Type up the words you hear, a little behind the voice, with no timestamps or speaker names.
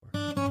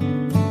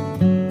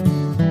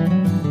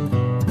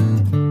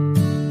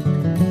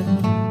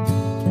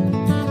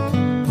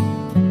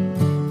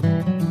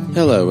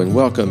Hello and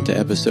welcome to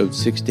episode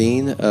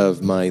 16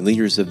 of my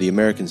Leaders of the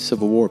American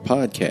Civil War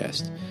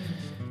podcast.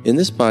 In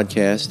this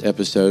podcast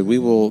episode, we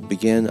will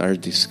begin our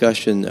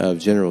discussion of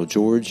General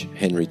George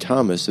Henry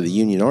Thomas of the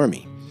Union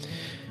Army.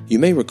 You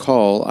may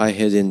recall I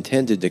had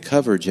intended to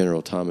cover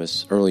General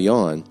Thomas early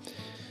on,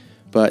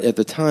 but at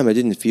the time I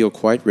didn't feel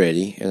quite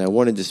ready and I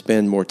wanted to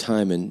spend more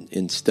time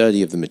in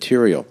study of the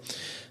material.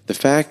 The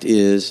fact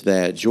is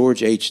that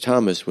George H.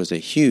 Thomas was a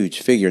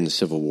huge figure in the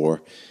Civil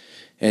War,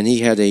 and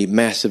he had a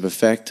massive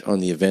effect on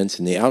the events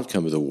and the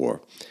outcome of the war.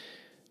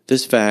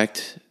 This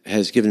fact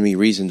has given me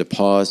reason to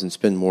pause and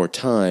spend more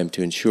time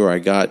to ensure I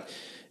got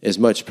as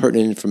much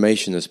pertinent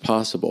information as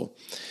possible.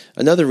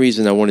 Another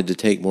reason I wanted to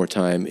take more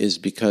time is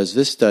because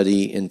this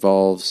study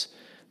involves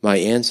my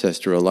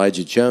ancestor,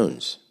 Elijah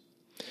Jones.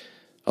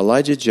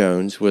 Elijah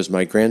Jones was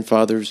my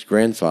grandfather's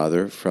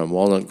grandfather from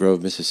Walnut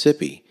Grove,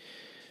 Mississippi.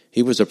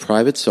 He was a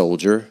private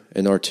soldier,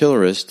 an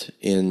artillerist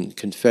in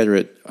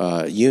Confederate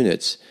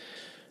units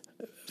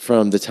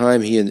from the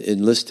time he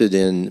enlisted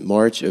in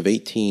March of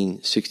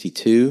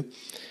 1862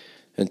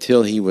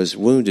 until he was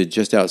wounded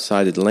just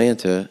outside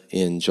Atlanta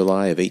in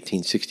July of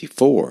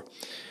 1864.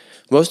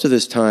 Most of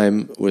this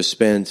time was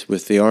spent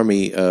with the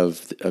Army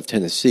of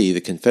Tennessee, the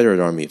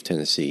Confederate Army of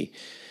Tennessee,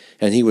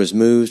 and he was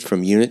moved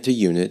from unit to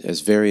unit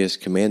as various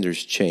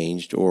commanders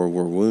changed or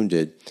were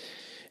wounded,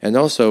 and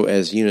also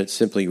as units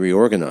simply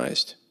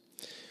reorganized.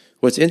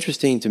 What's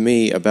interesting to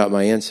me about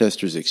my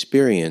ancestor's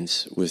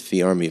experience with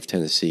the Army of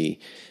Tennessee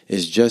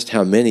is just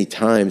how many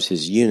times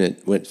his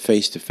unit went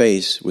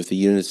face-to-face with the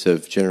units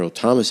of General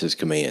Thomas's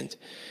command.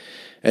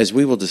 As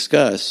we will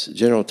discuss,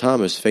 General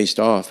Thomas faced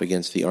off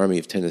against the Army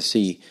of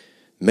Tennessee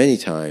many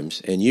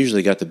times and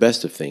usually got the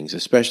best of things,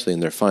 especially in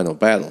their final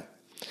battle.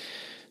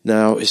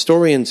 Now,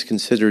 historians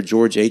consider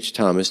George H.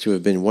 Thomas to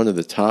have been one of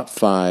the top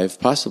 5,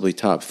 possibly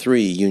top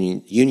 3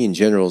 Union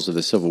generals of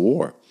the Civil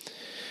War.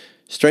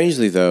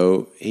 Strangely,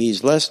 though,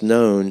 he's less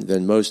known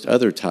than most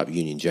other top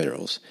Union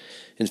generals.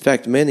 In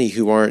fact, many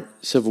who aren't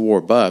Civil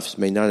War buffs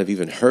may not have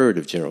even heard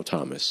of General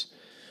Thomas.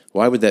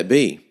 Why would that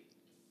be?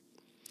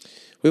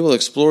 We will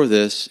explore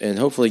this and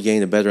hopefully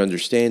gain a better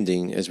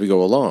understanding as we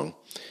go along.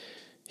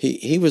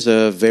 He was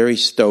a very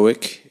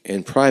stoic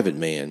and private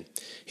man.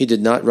 He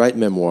did not write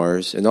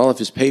memoirs, and all of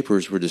his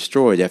papers were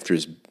destroyed after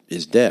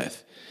his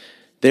death.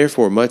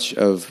 Therefore, much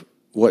of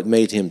what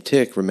made him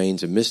tick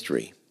remains a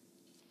mystery.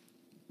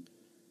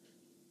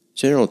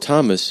 General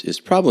Thomas is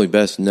probably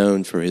best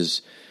known for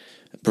his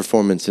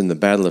performance in the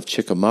Battle of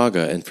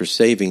Chickamauga and for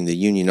saving the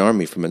Union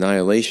Army from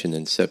annihilation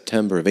in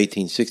September of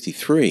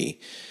 1863.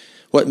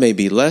 What may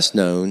be less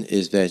known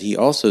is that he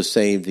also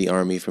saved the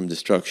Army from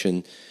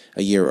destruction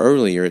a year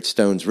earlier at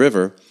Stones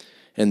River,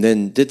 and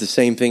then did the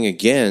same thing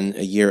again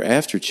a year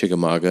after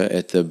Chickamauga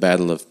at the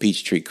Battle of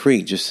Peachtree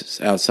Creek,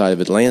 just outside of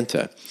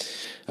Atlanta.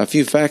 A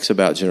few facts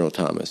about General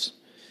Thomas.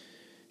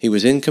 He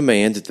was in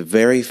command at the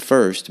very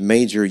first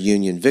major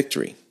Union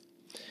victory.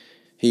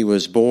 He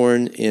was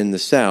born in the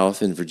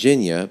South in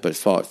Virginia, but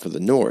fought for the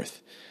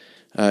North.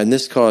 And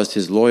this caused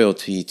his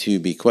loyalty to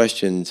be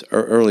questioned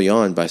early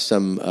on by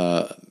some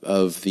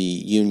of the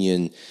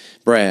Union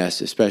brass,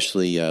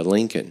 especially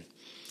Lincoln.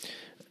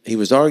 He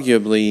was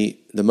arguably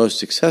the most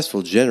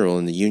successful general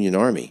in the Union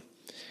Army.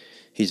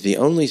 He's the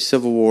only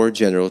Civil War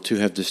general to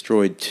have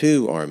destroyed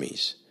 2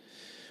 armies.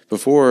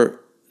 Before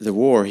the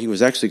war, he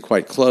was actually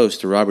quite close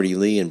to Robert E.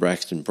 Lee and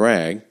Braxton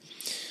Bragg.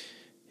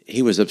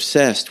 He was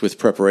obsessed with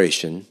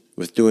preparation,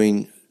 with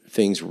doing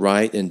things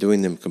right and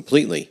doing them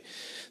completely.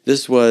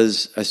 This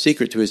was a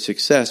secret to his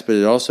success, but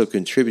it also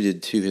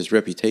contributed to his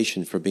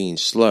reputation for being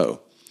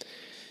slow.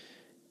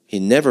 He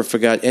never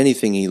forgot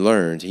anything he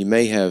learned. He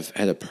may have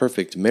had a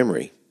perfect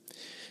memory.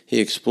 He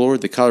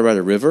explored the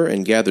Colorado River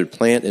and gathered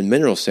plant and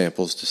mineral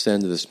samples to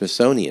send to the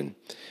Smithsonian.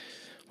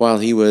 While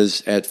he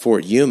was at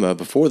Fort Yuma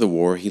before the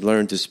war, he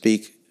learned to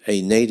speak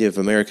a Native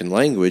American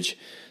language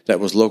that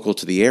was local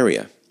to the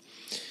area.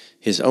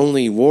 His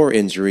only war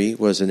injury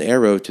was an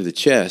arrow to the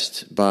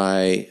chest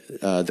by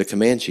the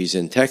Comanches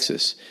in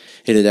Texas.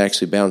 It had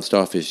actually bounced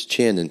off his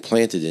chin and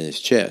planted in his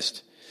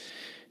chest.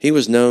 He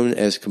was known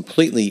as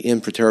completely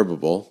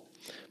imperturbable.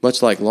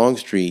 Much like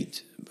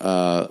Longstreet,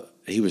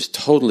 he was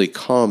totally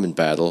calm in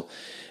battle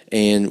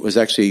and was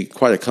actually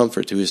quite a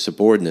comfort to his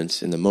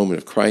subordinates in the moment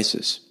of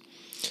crisis.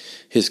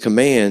 His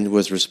command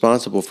was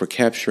responsible for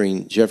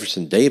capturing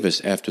Jefferson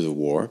Davis after the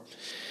war.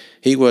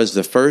 He was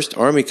the first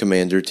Army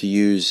commander to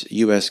use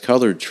U.S.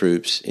 colored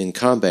troops in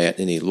combat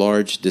in a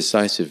large,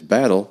 decisive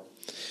battle,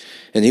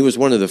 and he was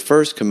one of the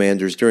first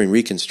commanders during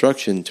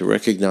Reconstruction to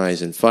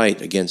recognize and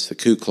fight against the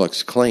Ku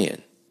Klux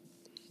Klan.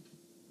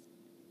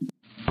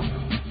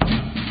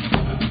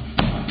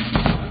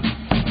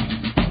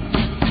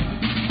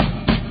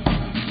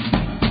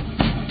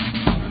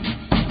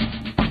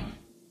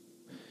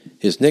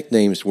 His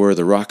nicknames were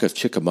the Rock of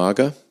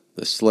Chickamauga,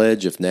 the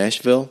Sledge of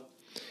Nashville.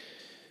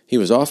 He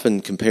was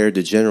often compared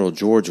to General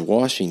George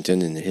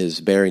Washington in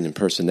his bearing and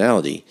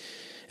personality,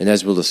 and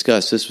as we'll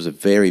discuss, this was a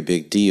very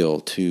big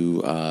deal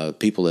to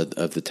people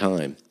of the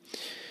time.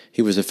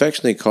 He was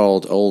affectionately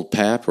called Old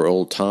Pap or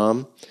Old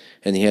Tom,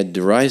 and he had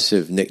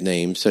derisive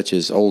nicknames such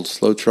as Old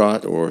Slow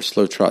Trot or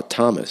Slow Trot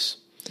Thomas.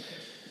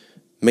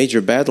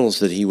 Major battles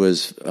that he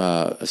was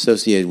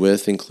associated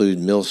with include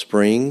Mill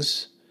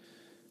Springs,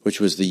 which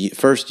was the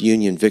first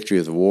Union victory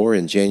of the war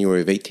in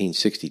January of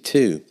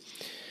 1862.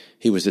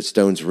 He was at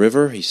Stones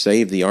River. He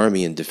saved the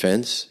Army in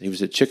defense. He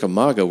was at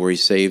Chickamauga, where he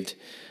saved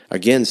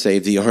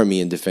the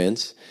Army in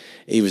defense.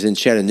 He was in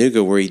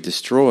Chattanooga, where he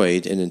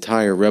destroyed an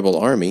entire rebel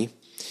army.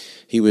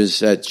 He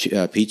was at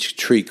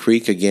Peachtree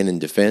Creek, again in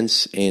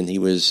defense, and he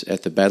was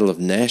at the Battle of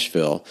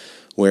Nashville,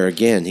 where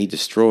again he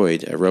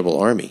destroyed a rebel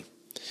army.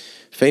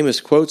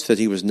 Famous quotes that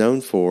he was known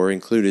for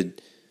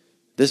included,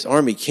 "This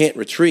army can't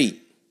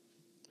retreat.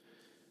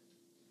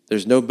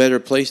 There's no better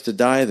place to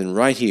die than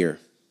right here.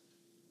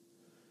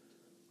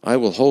 I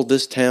will hold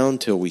this town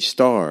till we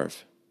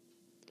starve.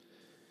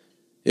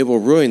 It will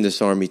ruin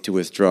this army to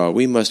withdraw.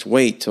 We must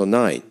wait till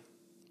night.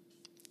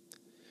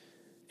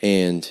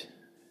 And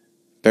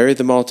bury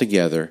them all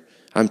together.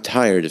 I'm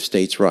tired of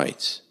states'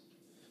 rights."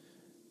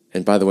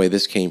 And by the way,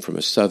 this came from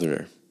a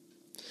Southerner.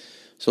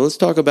 So let's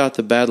talk about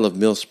the Battle of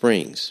Mill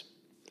Springs.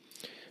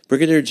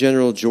 Brigadier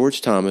General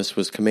George Thomas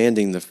was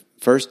commanding the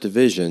 1st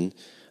Division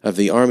of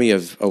the Army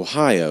of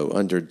Ohio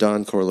under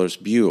Don Carlos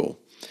Buell.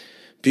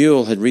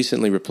 Buell had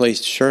recently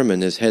replaced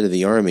Sherman as head of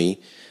the Army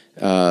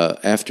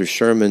after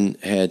Sherman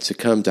had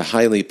succumbed to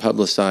highly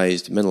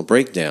publicized mental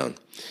breakdown.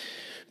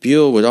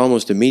 Buell would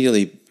almost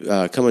immediately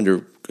come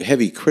under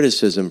heavy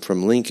criticism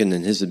from Lincoln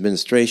and his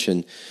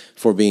administration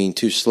for being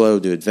too slow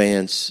to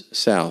advance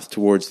south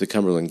towards the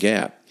Cumberland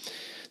Gap.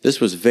 This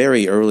was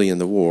very early in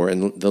the war,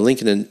 and the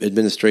Lincoln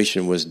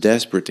administration was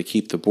desperate to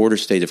keep the border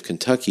state of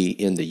Kentucky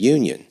in the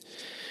Union.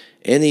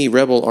 Any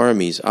rebel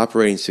armies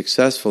operating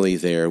successfully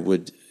there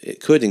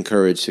could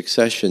encourage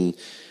secession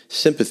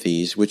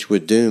sympathies, which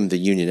would doom the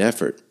Union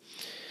effort.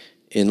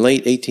 In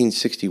late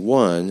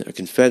 1861, a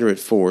Confederate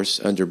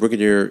force under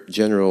Brigadier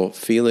General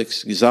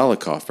Felix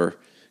Zollicoffer,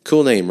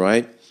 cool name,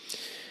 right,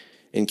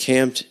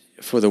 encamped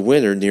for the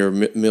winter near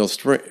Mill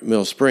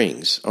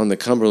Springs on the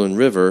Cumberland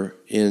River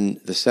in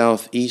the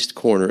southeast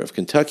corner of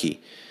Kentucky,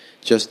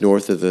 just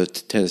north of the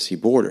Tennessee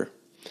border,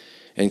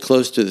 and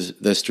close to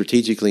the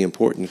strategically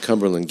important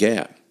Cumberland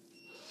Gap.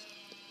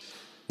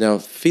 Now,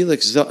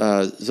 Felix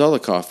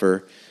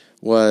Zollicoffer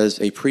was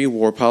a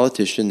pre-war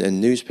politician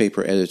and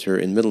newspaper editor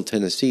in Middle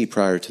Tennessee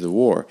prior to the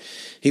war.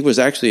 He was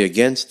actually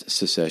against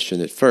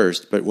secession at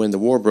first, but when the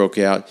war broke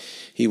out,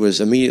 he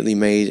was immediately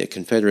made a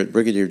Confederate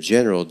brigadier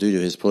general due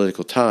to his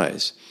political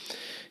ties.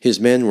 His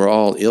men were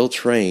all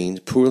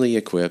ill-trained, poorly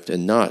equipped,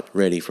 and not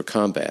ready for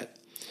combat.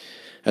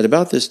 At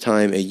about this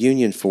time, a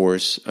Union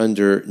force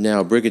under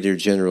now Brigadier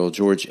General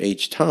George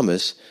H.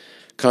 Thomas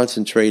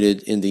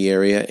concentrated in the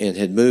area and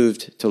had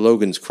moved to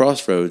Logan's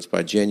Crossroads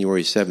by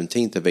January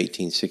 17th of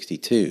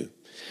 1862.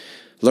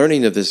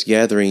 Learning of this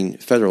gathering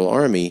Federal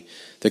Army,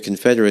 the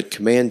Confederate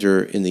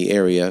commander in the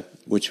area,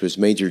 which was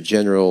Major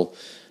General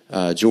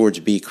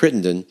George B.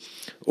 Crittenden,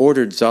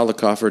 ordered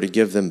Zollicoffer to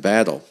give them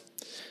battle.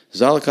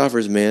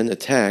 Zollicoffer's men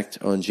attacked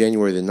on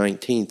January the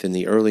 19th in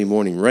the early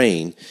morning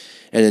rain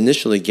and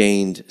initially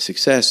gained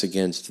success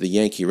against the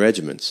Yankee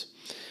regiments.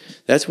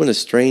 That's when a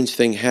strange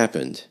thing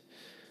happened.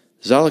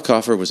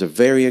 Zollicoffer was a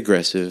very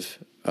aggressive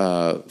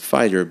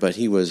fighter, but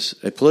he was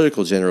a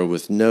political general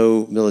with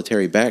no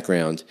military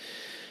background,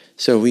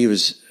 so he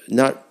was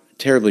not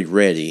terribly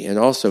ready, and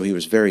also he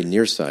was very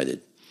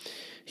nearsighted.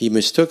 He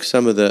mistook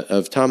some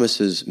of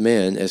Thomas's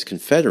men as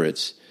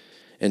Confederates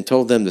and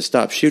told them to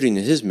stop shooting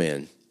at his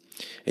men.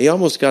 He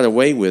almost got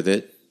away with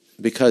it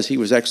because he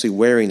was actually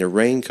wearing a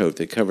raincoat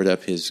that covered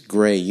up his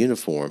gray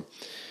uniform.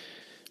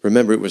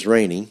 Remember, it was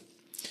raining,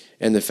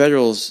 and the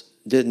Federals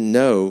didn't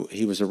know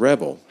he was a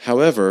rebel.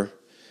 However,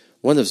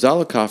 one of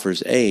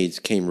Zollicoffer's aides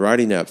came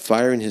riding up,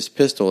 firing his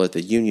pistol at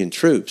the Union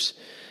troops,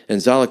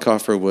 and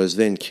Zollicoffer was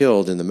then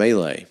killed in the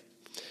melee.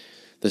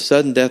 The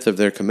sudden death of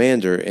their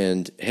commander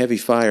and heavy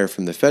fire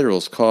from the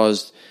Federals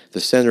caused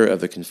the center of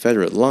the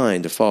Confederate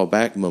line to fall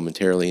back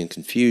momentarily in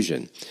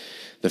confusion.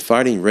 The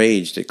fighting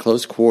raged at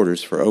close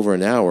quarters for over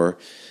an hour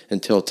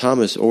until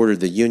Thomas ordered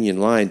the Union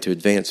line to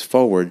advance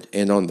forward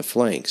and on the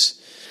flanks.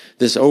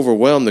 This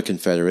overwhelmed the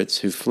Confederates,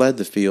 who fled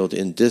the field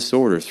in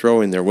disorder,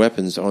 throwing their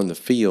weapons on the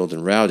field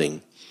and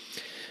routing.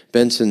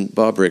 Benson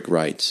Bobrick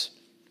writes,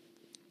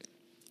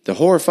 "The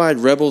horrified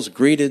rebels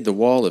greeted the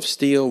wall of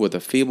steel with a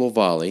feeble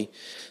volley,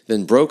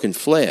 then broke and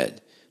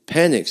fled.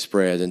 Panic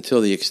spread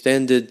until it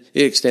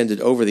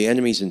extended over the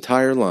enemy's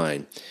entire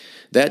line.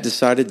 That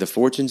decided the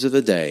fortunes of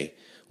the day.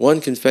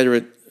 One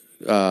Confederate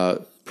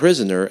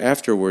prisoner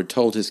afterward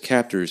told his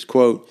captors,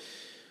 quote,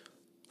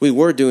 'We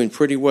were doing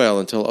pretty well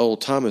until old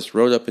Thomas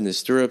rode up in his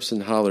stirrups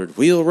and hollered,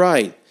 "Wheel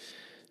right!"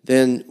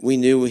 Then we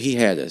knew he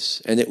had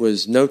us, and it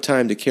was no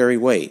time to carry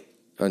weight,"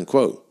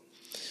 unquote.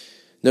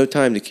 No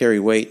time to carry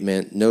weight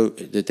meant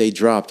that they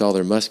dropped all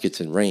their muskets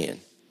and ran.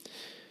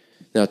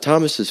 Now,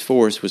 Thomas's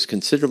force was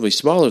considerably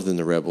smaller than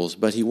the rebels,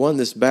 but he won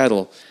this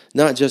battle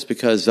not just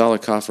because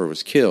Zollicoffer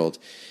was killed.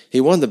 He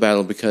won the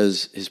battle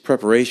because his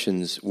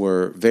preparations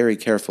were very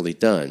carefully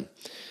done.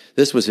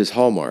 This was his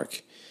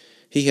hallmark.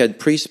 He had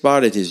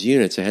pre-spotted his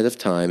units ahead of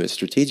time at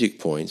strategic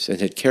points and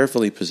had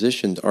carefully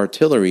positioned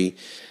artillery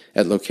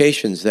at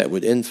locations that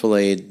would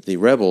enfilade the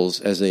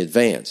rebels as they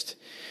advanced.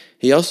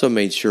 He also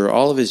made sure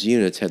all of his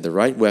units had the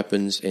right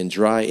weapons and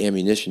dry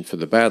ammunition for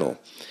the battle.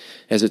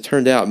 As it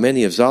turned out,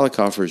 many of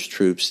Zollicoffer's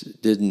troops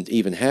didn't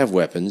even have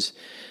weapons,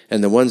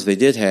 and the ones that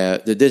did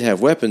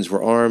have weapons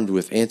were armed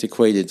with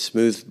antiquated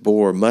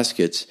smooth-bore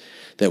muskets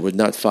that would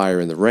not fire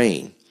in the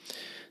rain.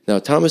 Now,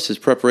 Thomas's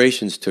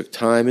preparations took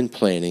time and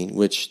planning,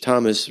 which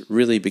Thomas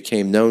really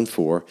became known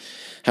for.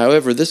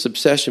 However, this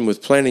obsession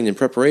with planning and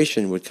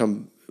preparation would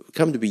come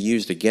to be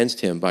used against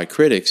him by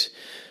critics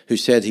who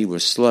said he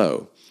was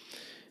slow.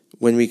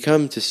 When we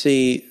come to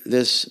see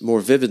this more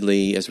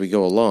vividly as we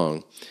go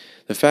along,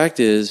 the fact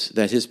is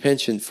that his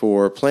penchant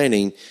for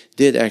planning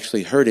did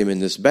actually hurt him in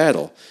this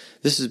battle.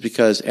 This is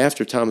because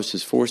after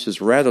Thomas's forces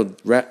routed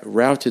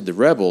the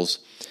rebels,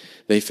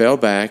 they fell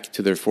back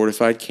to their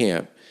fortified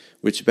camp,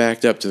 which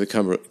backed up to the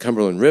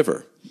Cumberland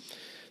River.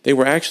 They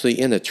were actually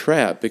in a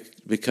trap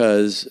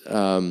because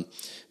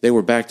they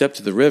were backed up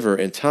to the river,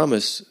 and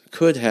Thomas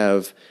could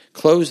have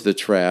closed the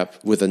trap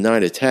with a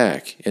night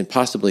attack and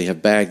possibly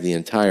have bagged the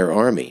entire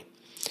army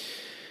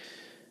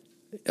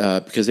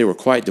because they were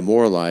quite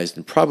demoralized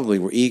and probably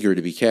were eager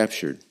to be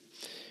captured.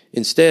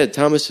 Instead,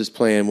 Thomas's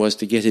plan was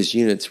to get his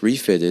units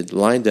refitted,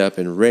 lined up,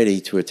 and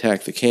ready to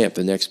attack the camp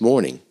the next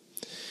morning.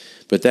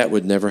 But that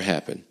would never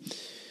happen.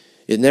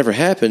 It never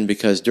happened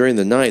because during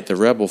the night the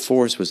rebel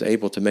force was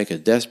able to make a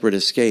desperate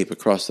escape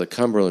across the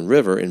Cumberland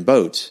River in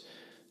boats,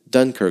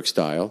 Dunkirk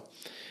style,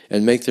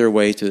 and make their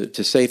way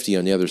to safety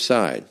on the other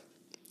side.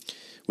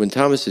 When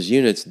Thomas's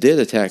units did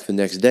attack the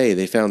next day,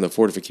 they found the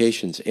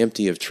fortifications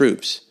empty of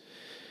troops.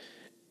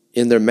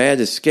 In their mad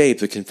escape,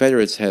 the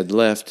Confederates had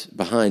left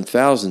behind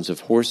thousands of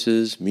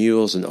horses,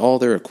 mules, and all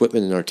their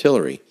equipment and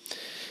artillery.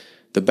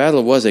 The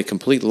battle was a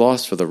complete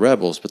loss for the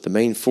rebels, but the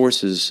main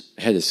forces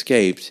had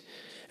escaped,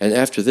 and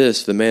after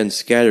this the men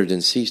scattered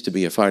and ceased to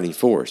be a fighting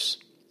force.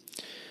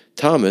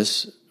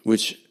 Thomas,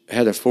 which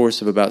had a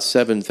force of about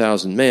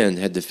 7,000 men,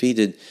 had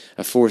defeated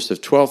a force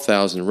of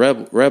 12,000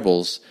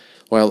 rebels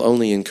while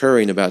only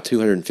incurring about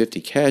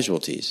 250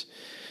 casualties.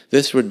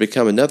 This would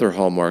become another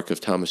hallmark of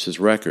Thomas's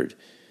record.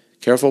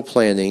 Careful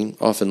planning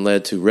often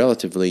led to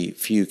relatively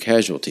few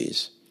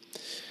casualties.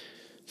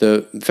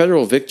 The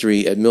Federal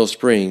victory at Mill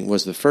Spring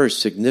was the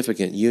first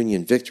significant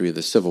Union victory of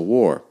the Civil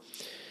War.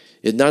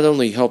 It not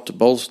only helped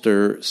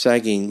bolster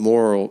sagging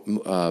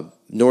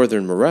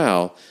Northern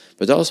morale,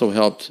 but also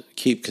helped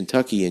keep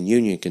Kentucky in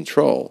Union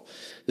control.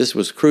 This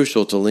was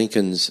crucial to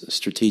Lincoln's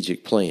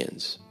strategic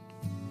plans.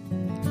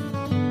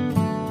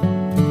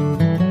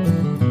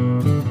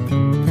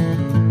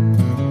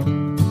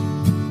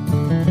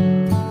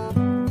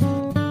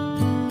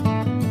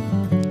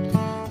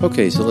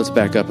 Okay, so let's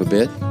back up a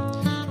bit.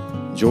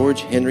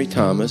 George Henry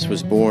Thomas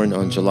was born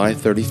on July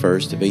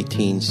 31st of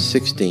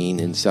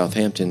 1816 in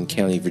Southampton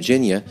County,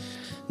 Virginia,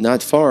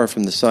 not far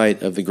from the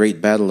site of the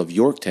Great Battle of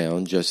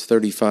Yorktown just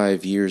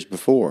 35 years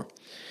before.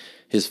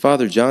 His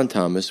father, John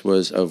Thomas,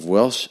 was of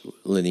Welsh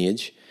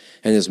lineage,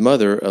 and his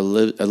mother,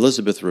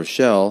 Elizabeth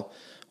Rochelle,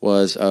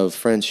 was of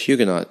French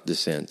Huguenot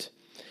descent.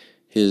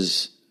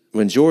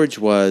 When George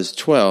was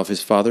 12,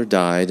 his father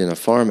died in a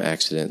farm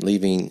accident,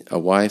 leaving a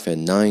wife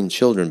and 9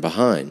 children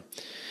behind.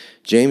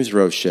 James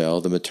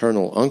Rochelle, the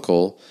maternal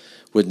uncle,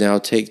 would now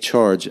take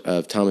charge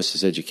of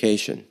Thomas's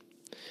education.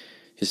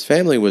 His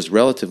family was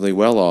relatively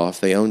well off.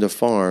 They owned a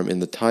farm in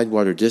the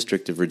Tidewater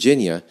district of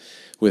Virginia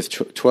with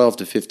 12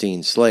 to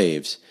 15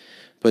 slaves.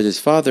 But his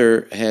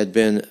father had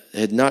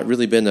not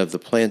really been of the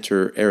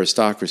planter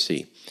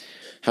aristocracy.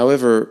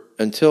 However,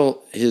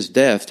 until his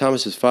death,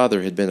 Thomas's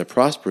father had been a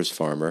prosperous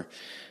farmer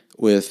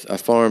with a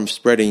farm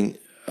spreading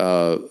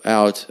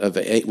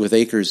with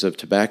acres of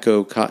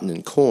tobacco, cotton,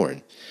 and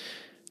corn.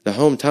 The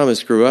home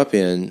Thomas grew up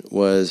in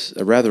was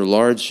a rather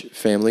large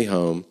family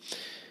home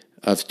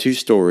of 2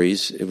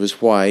 stories. It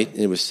was white,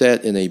 and it was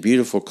set in a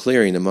beautiful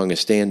clearing among a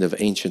stand of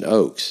ancient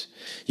oaks.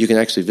 You can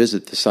actually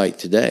visit the site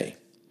today.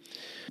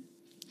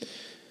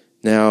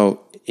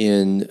 Now,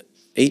 in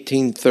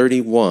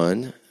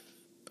 1831,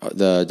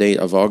 the date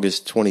of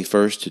August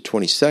 21st to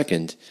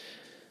 22nd,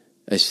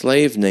 a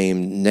slave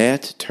named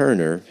Nat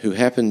Turner, who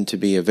happened to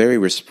be a very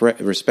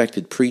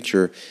respected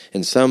preacher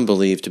and some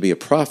believed to be a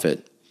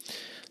prophet,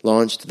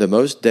 launched the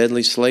most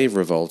deadly slave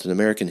revolt in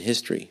American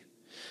history.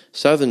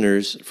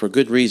 Southerners, for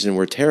good reason,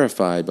 were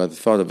terrified by the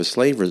thought of a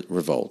slave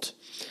revolt.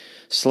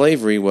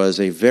 Slavery was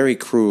a very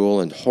cruel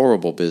and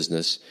horrible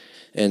business,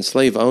 and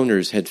slave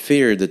owners had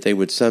feared that they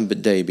would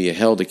someday be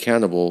held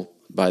accountable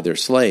by their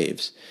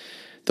slaves.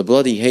 The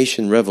bloody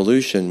Haitian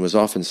Revolution was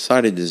often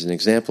cited as an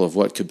example of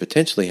what could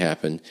potentially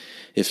happen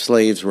if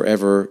slaves were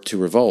ever to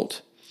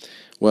revolt.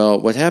 Well,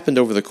 what happened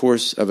over the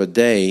course of a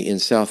day in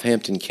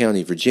Southampton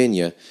County,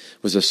 Virginia,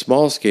 was a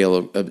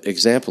small-scale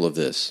example of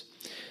this.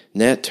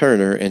 Nat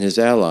Turner and his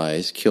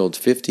allies killed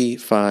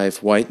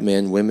 55 white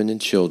men, women, and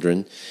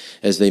children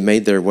as they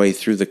made their way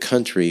through the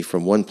country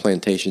from one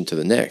plantation to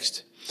the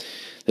next.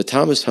 The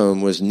Thomas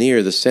home was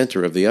near the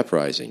center of the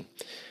uprising.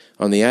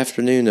 On the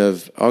afternoon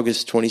of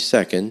August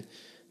 22nd,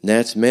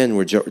 Nat's men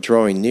were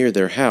drawing near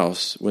their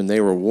house when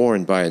they were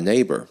warned by a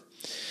neighbor.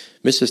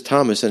 Mrs.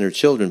 Thomas and her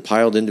children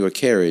piled into a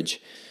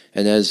carriage,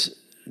 and as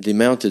the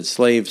mounted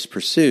slaves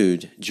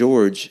pursued,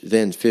 George,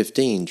 then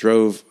 15,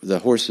 drove the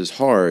horses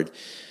hard,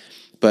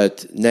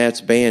 but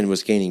Nat's band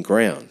was gaining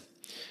ground.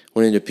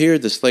 When it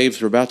appeared the slaves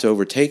were about to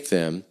overtake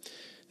them,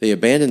 they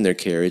abandoned their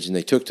carriage and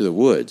they took to the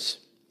woods.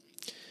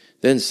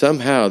 Then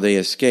somehow they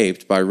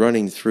escaped by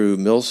running through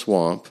Mill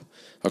Swamp,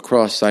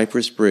 across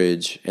Cypress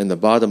Bridge and the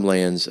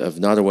bottomlands of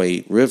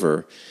Nottoway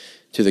River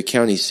to the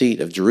county seat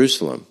of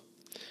Jerusalem.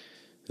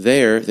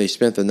 There they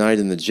spent the night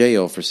in the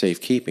jail for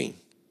safekeeping.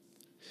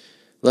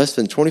 Less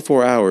than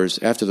 24 hours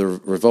after the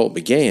revolt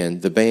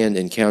began, the band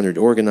encountered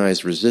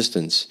organized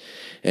resistance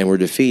and were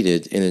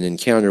defeated in an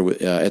encounter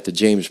at the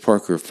James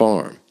Parker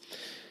farm.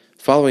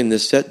 Following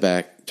this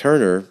setback,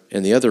 Turner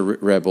and the other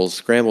rebels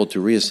scrambled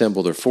to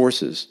reassemble their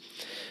forces.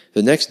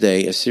 The next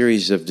day, a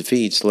series of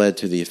defeats led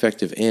to the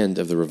effective end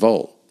of the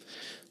revolt.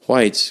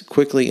 Whites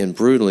quickly and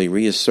brutally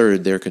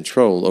reasserted their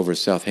control over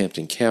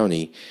Southampton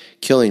County,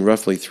 killing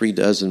roughly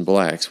 36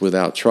 blacks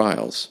without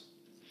trials.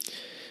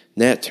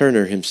 Nat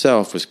Turner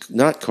himself was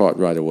not caught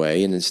right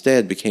away and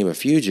instead became a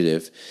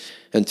fugitive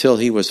until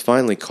he was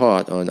finally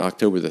caught on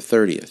October the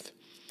 30th.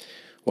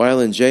 While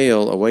in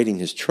jail awaiting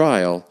his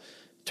trial,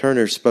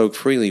 Turner spoke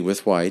freely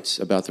with whites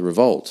about the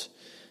revolt.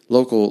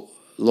 Local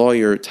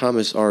lawyer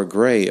Thomas R.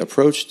 Gray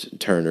approached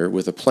Turner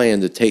with a plan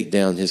to take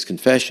down his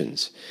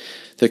confessions.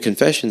 The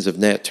Confessions of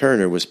Nat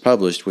Turner was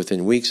published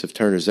within weeks of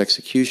Turner's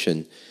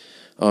execution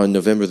on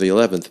November the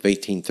 11th of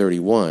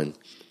 1831,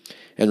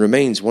 and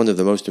remains one of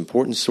the most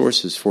important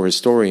sources for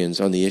historians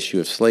on the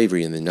issue of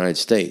slavery in the United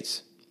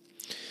States.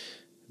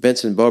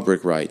 Benson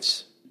Bobrick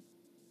writes,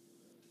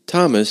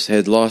 Thomas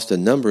had lost a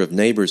number of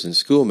neighbors and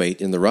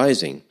schoolmates in the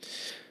Rising,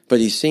 but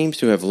he seems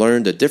to have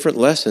learned a different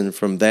lesson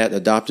from that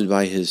adopted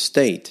by his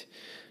state.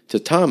 To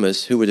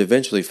Thomas, who would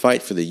eventually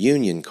fight for the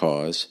Union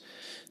cause,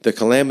 the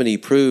calamity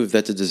proved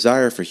that the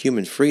desire for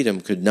human freedom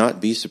could not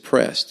be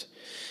suppressed.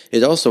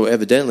 It also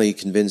evidently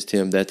convinced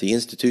him that the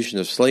institution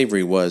of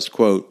slavery was,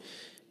 quote,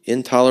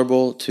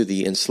 intolerable to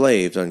the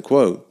enslaved,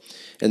 unquote,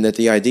 and that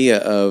the idea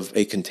of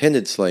a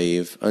contented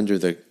slave under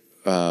the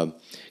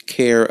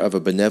care of a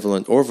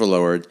benevolent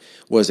overlord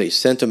was a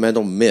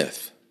sentimental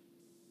myth.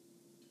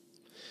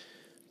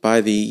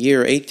 By the year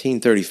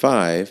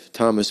 1835,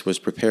 Thomas was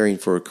preparing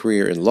for a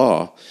career in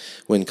law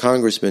when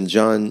Congressman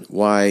John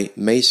Y.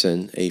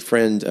 Mason, a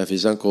friend of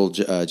his uncle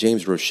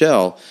James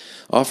Rochelle,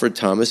 offered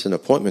Thomas an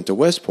appointment to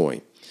West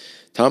Point.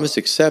 Thomas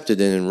accepted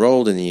and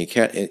enrolled in the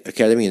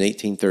academy in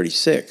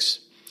 1836.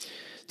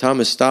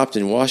 Thomas stopped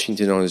in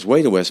Washington on his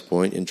way to West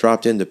Point and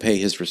dropped in to pay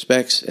his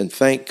respects and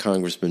thank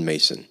Congressman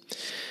Mason.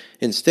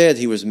 Instead,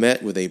 he was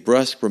met with a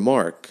brusque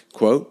remark,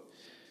 quote,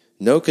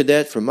 no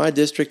cadet from my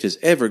district has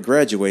ever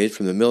graduated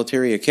from the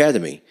military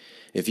academy.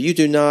 If you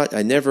do not,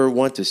 I never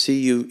want to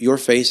see your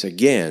face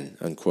again,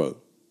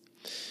 unquote.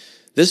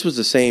 This was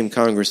the same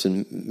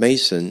Congressman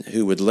Mason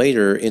who would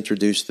later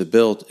introduce the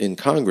bill in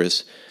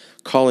Congress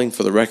calling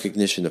for the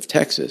recognition of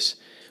Texas,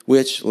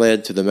 which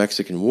led to the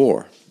Mexican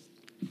War.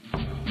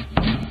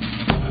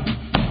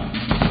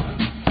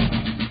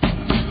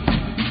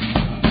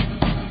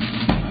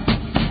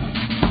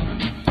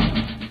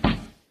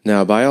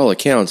 Now, by all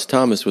accounts,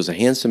 Thomas was a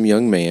handsome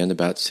young man,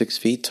 about 6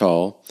 feet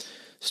tall,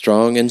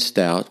 strong and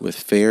stout, with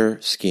fair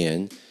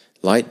skin,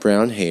 light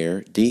brown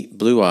hair, deep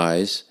blue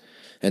eyes,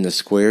 and a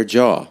square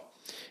jaw.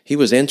 He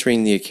was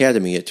entering the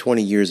academy at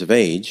 20 years of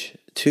age,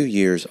 2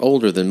 years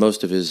older than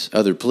most of his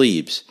other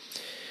plebes.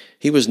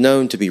 He was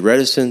known to be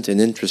reticent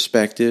and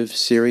introspective,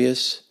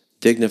 serious,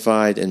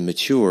 dignified, and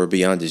mature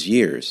beyond his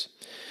years.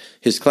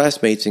 His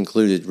classmates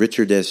included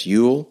Richard S.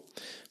 Ewell,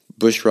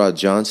 Bushrod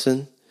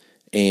Johnson,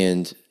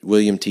 and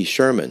William T.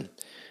 Sherman.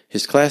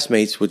 His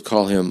classmates would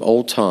call him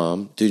Old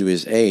Tom due to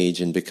his age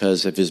and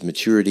because of his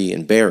maturity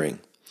and bearing.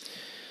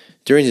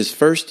 During his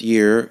first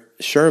year,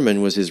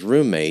 Sherman was his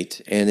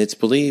roommate, and it's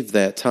believed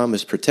that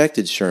Thomas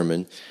protected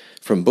Sherman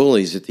from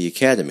bullies at the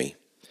academy.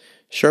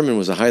 Sherman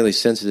was a highly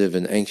sensitive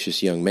and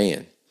anxious young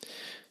man.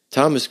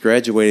 Thomas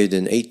graduated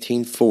in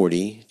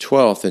 1840,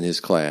 12th in his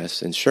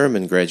class, and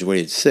Sherman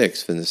graduated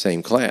 6th in the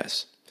same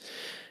class.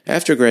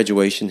 After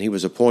graduation, he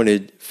was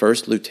appointed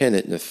first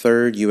lieutenant in the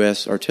 3rd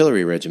U.S.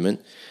 Artillery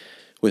Regiment,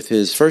 with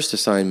his first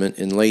assignment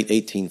in late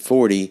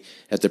 1840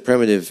 at the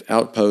primitive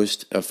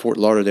outpost of Fort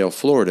Lauderdale,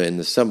 Florida, in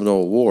the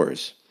Seminole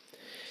Wars.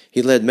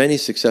 He led many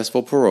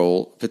successful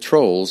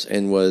patrols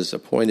and was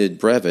appointed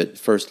brevet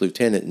first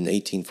lieutenant in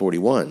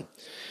 1841.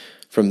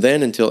 From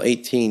then until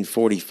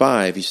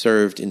 1845, he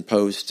served in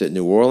posts at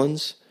New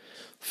Orleans,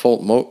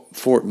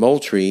 Fort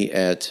Moultrie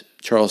at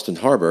Charleston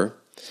Harbor,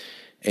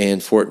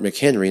 and Fort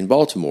McHenry in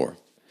Baltimore.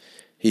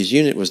 His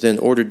unit was then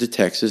ordered to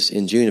Texas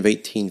in June of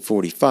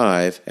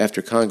 1845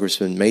 after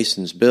Congressman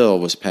Mason's bill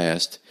was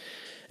passed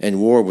and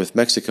war with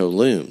Mexico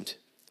loomed.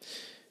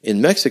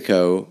 In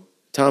Mexico,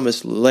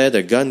 Thomas led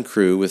a gun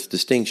crew with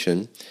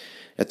distinction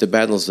at the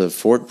battles of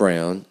Fort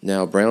Brown,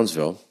 now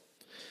Brownsville,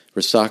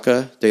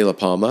 Resaca de la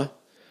Palma,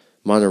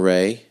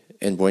 Monterey,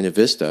 and Buena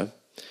Vista,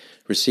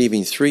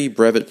 receiving 3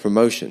 brevet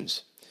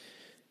promotions.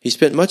 He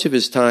spent much of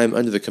his time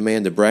under the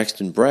command of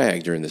Braxton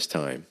Bragg during this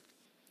time.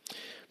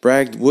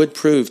 Bragg would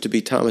prove to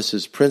be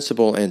Thomas's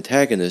principal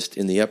antagonist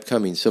in the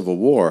upcoming Civil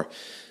War,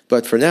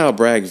 but for now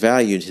Bragg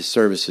valued his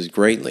services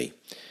greatly.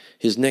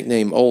 His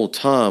nickname Old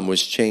Tom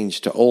was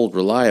changed to Old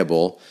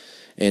Reliable,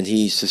 and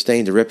he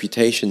sustained a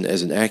reputation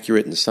as an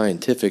accurate and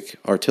scientific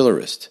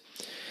artillerist.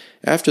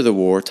 After the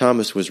war,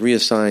 Thomas was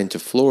reassigned to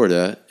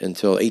Florida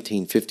until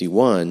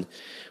 1851,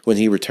 when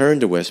he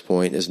returned to West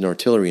Point as an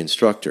artillery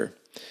instructor,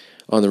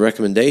 on the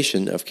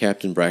recommendation of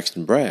Captain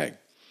Braxton Bragg.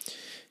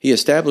 He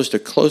established a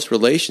close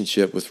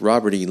relationship with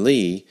Robert E.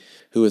 Lee,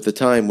 who at the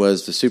time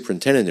was the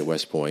superintendent at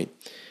West Point,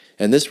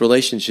 and this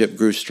relationship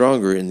grew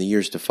stronger in the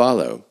years to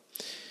follow.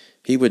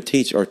 He would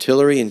teach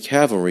artillery and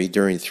cavalry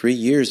during 3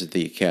 years at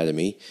the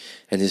academy,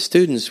 and his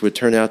students would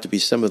turn out to be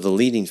some of the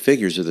leading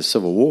figures of the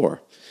Civil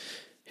War.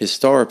 His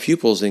star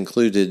pupils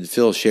included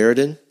Phil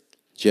Sheridan,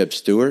 Jeb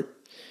Stuart,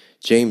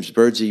 James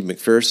Birdsey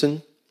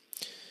McPherson,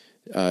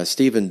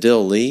 Stephen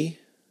Dill Lee,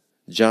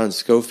 John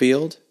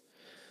Schofield,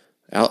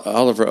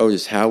 Oliver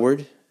Otis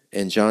Howard,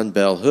 and John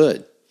Bell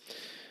Hood.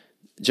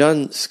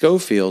 John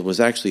Schofield was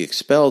actually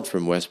expelled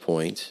from West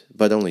Point,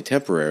 but only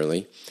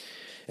temporarily,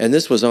 and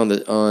this was on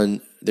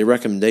the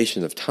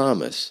recommendation of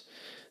Thomas.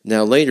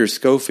 Now later,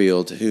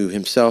 Schofield, who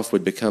himself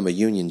would become a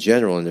Union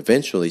general and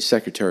eventually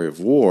Secretary of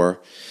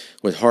War,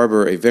 would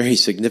harbor a very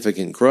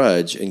significant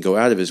grudge and go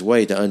out of his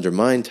way to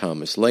undermine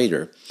Thomas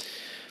later.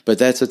 But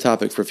that's a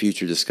topic for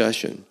future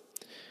discussion.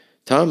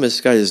 Thomas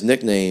got his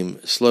nickname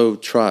Slow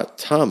Trot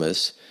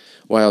Thomas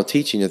while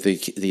teaching at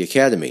the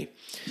academy.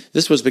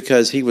 This was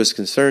because he was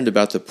concerned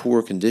about the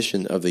poor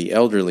condition of the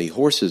elderly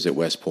horses at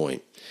West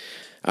Point.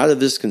 Out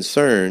of this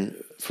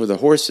concern for the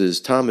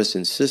horses, Thomas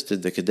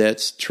insisted the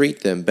cadets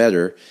treat them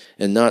better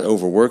and not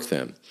overwork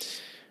them.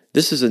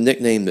 This is a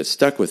nickname that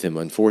stuck with him,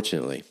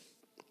 unfortunately.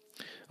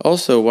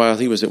 Also, while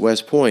he was at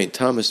West Point,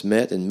 Thomas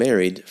met and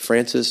married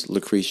Frances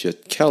Lucretia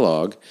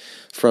Kellogg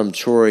from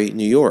Troy,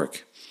 New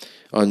York,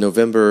 on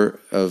November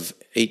of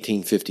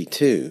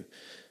 1852.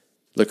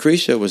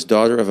 Lucretia was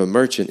daughter of a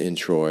merchant in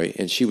Troy,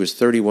 and she was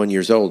 31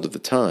 years old at the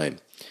time.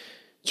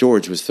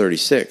 George was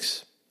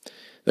 36.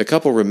 The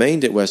couple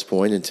remained at West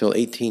Point until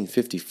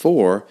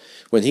 1854,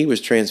 when he was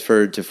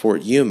transferred to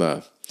Fort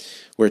Yuma,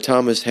 where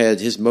Thomas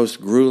had his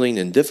most grueling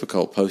and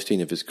difficult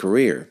posting of his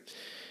career,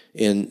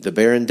 in the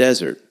barren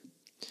desert.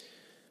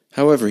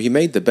 However, he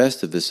made the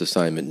best of this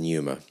assignment in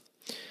Yuma.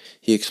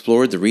 He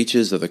explored the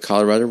reaches of the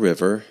Colorado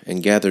River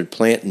and gathered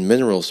plant and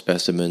mineral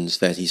specimens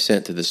that he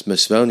sent to the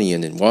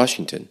Smithsonian in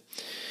Washington.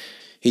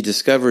 He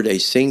discovered a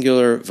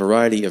singular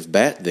variety of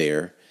bat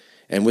there,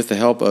 and with the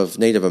help of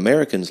Native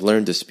Americans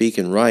learned to speak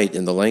and write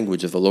in the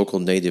language of the local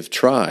native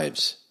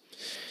tribes.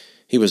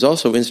 He was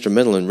also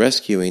instrumental in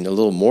rescuing a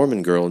little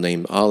Mormon girl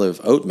named Olive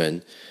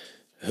Oatman,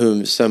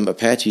 whom some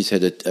Apaches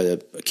had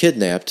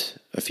kidnapped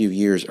a few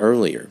years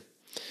earlier.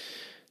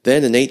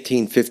 Then in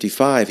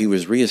 1855, he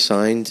was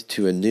reassigned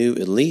to a new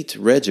elite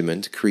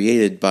regiment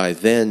created by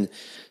then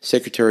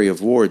Secretary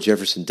of War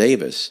Jefferson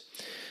Davis.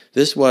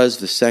 This was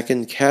the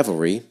 2nd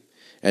Cavalry,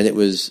 and it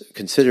was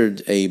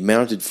considered a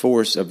mounted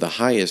force of the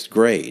highest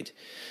grade.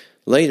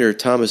 Later,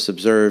 Thomas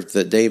observed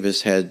that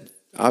Davis had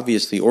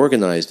obviously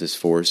organized this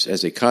force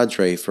as a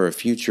cadre for a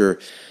future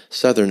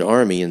Southern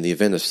Army in the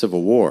event of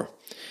civil war.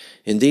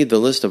 Indeed, the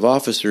list of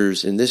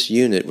officers in this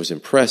unit was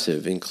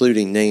impressive,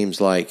 including names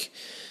like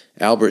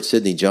Albert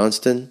Sidney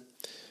Johnston,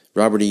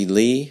 Robert E.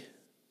 Lee,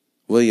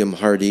 William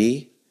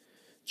Hardee,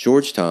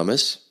 George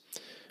Thomas,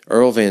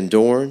 Earl Van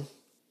Dorn,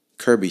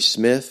 Kirby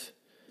Smith,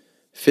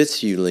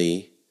 Fitzhugh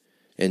Lee,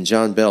 and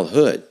John Bell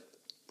Hood.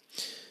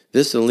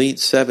 This elite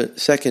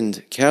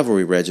 2nd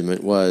Cavalry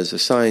Regiment was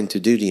assigned to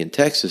duty in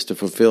Texas to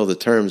fulfill the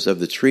terms of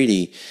the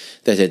treaty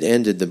that had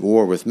ended the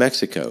war with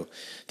Mexico.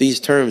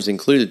 These terms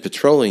included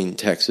patrolling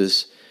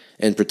Texas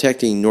and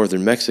protecting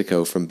northern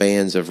Mexico from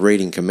bands of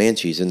raiding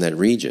Comanches in that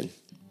region.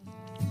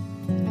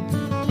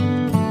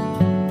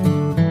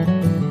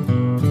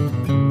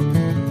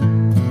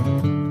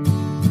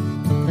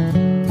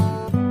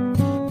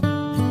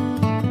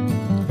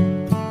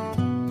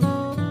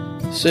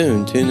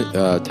 Soon,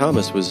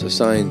 Thomas was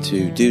assigned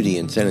to duty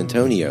in San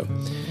Antonio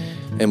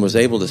and was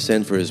able to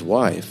send for his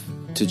wife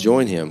to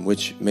join him,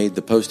 which made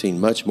the posting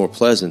much more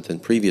pleasant than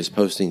previous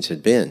postings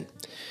had been.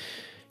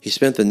 He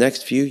spent the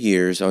next few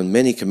years on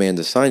many command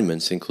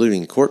assignments,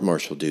 including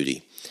court-martial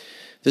duty.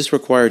 This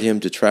required him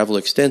to travel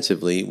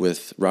extensively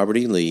with Robert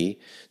E. Lee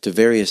to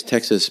various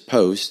Texas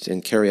posts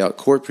and carry out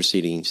court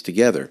proceedings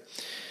together.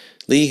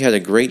 Lee had a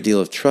great deal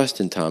of trust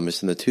in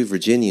Thomas, and the two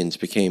Virginians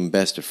became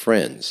best of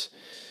friends.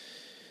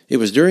 It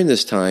was during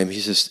this time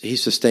he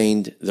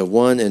sustained the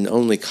one and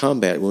only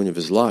combat wound of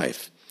his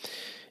life.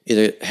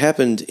 It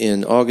happened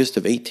in August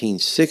of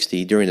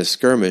 1860 during a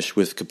skirmish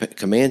with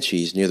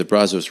Comanches near the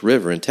Brazos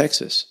River in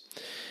Texas.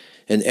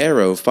 An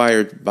arrow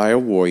fired by a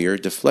warrior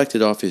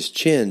deflected off his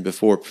chin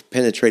before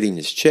penetrating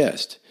his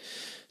chest.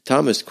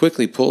 Thomas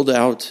quickly pulled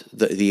out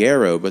the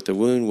arrow, but the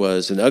wound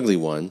was an ugly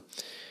one,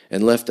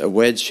 and left a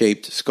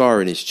wedge-shaped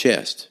scar in his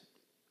chest.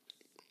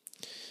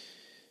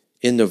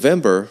 In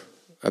November,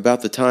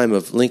 about the time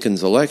of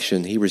Lincoln's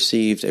election, he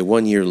received a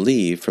 1-year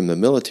leave from the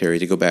military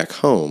to go back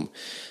home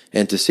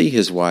and to see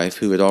his wife,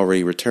 who had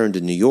already returned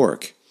to New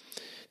York.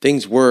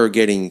 Things were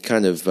getting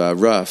kind of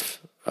rough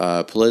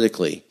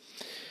politically.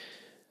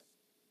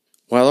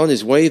 While on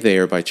his way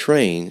there by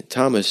train,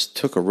 Thomas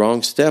took a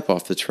wrong step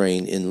off the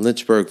train in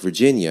Lynchburg,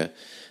 Virginia,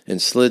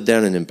 and slid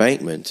down an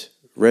embankment,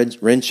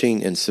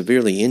 wrenching and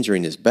severely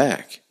injuring his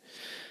back.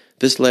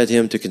 This led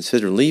him to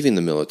consider leaving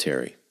the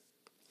military.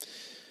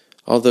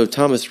 Although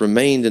Thomas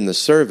remained in the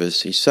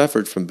service, he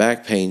suffered from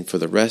back pain for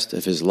the rest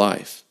of his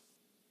life.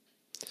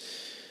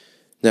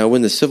 Now,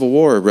 when the Civil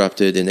War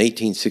erupted in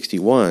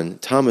 1861,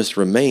 Thomas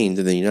remained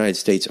in the United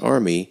States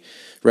Army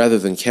rather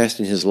than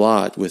casting his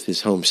lot with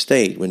his home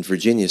state when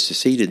Virginia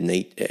seceded in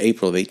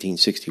April of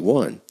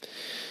 1861.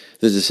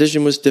 The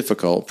decision was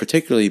difficult,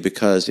 particularly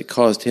because it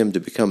caused him to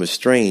become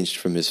estranged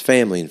from his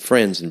family and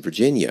friends in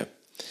Virginia.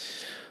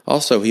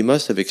 Also, he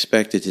must have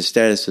expected his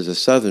status as a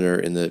Southerner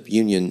in the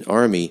Union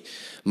Army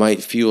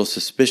might fuel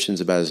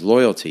suspicions about his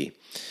loyalty.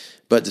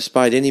 But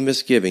despite any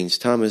misgivings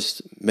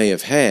Thomas may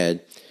have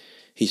had,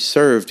 he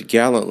served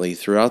gallantly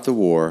throughout the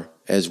war,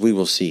 as we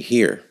will see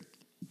here.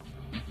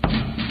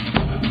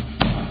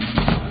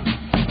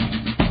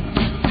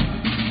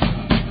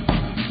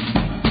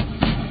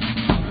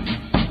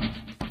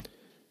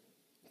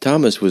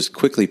 Thomas was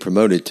quickly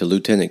promoted to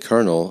lieutenant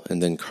colonel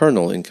and then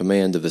colonel in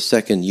command of the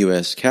 2nd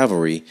U.S.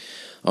 Cavalry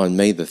on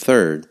May the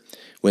 3rd,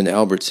 when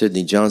Albert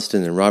Sidney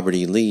Johnston and Robert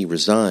E. Lee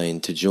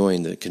resigned to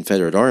join the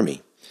Confederate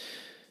Army.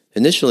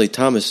 Initially,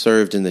 Thomas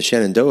served in the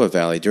Shenandoah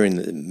Valley during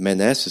the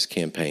Manassas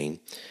Campaign.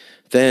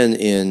 Then,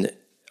 in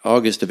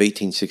August of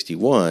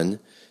 1861,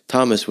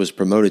 Thomas was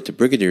promoted to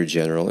brigadier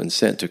general and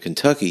sent to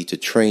Kentucky to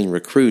train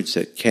recruits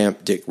at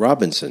Camp Dick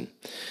Robinson.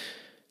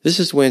 This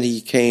is when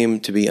he came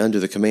to be under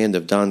the command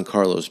of Don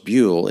Carlos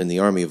Buell in the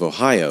Army of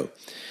Ohio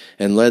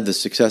and led the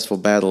successful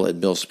battle at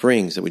Mill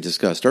Springs that we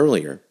discussed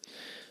earlier.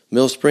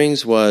 Mill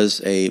Springs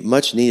was a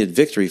much-needed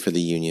victory for the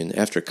Union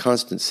after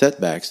constant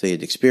setbacks they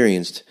had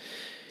experienced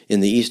in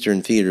the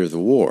Eastern Theater of the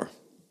war.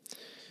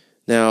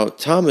 Now,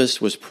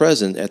 Thomas was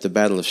present at the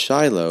Battle of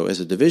Shiloh as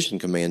a division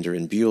commander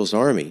in Buell's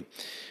army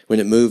when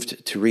it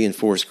moved to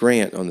reinforce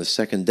Grant on the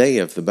second day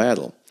of the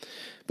battle.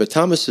 But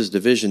Thomas's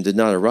division did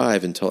not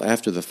arrive until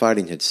after the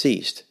fighting had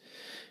ceased.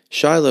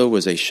 Shiloh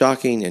was a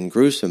shocking and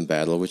gruesome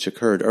battle which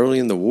occurred early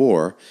in the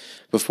war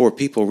before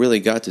people really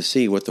got to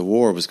see what the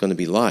war was going to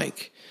be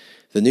like.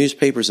 The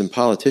newspapers and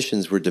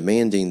politicians were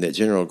demanding that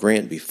General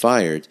Grant be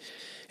fired,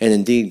 and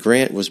indeed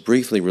Grant was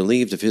briefly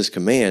relieved of his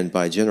command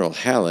by General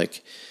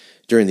Halleck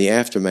during the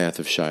aftermath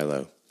of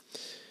Shiloh.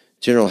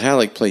 General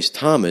Halleck placed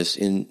Thomas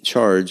in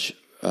charge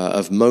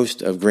of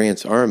most of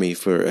Grant's army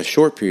for a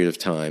short period of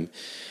time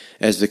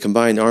as the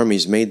combined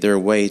armies made their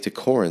way to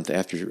Corinth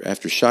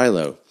after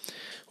Shiloh,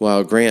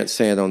 while Grant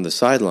sat on the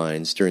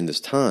sidelines during this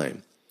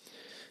time.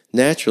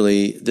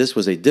 Naturally, this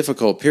was a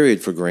difficult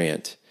period for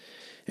Grant,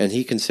 and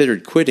he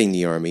considered quitting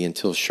the army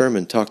until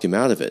Sherman talked him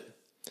out of it.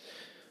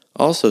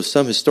 Also,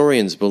 some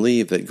historians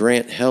believe that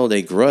Grant held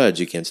a grudge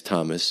against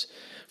Thomas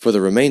for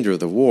the remainder of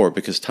the war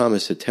because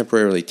Thomas had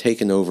temporarily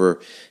taken over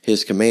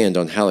his command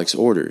on Halleck's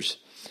orders.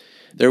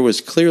 There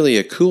was clearly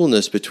a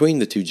coolness between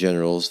the two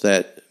generals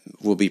that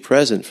will be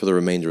present for the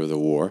remainder of the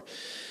war,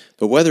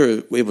 but whether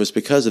it was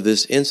because of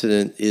this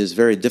incident is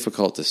very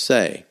difficult to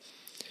say.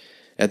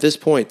 At this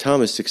point,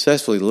 Thomas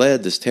successfully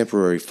led this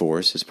temporary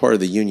force as part of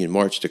the Union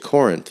march to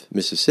Corinth,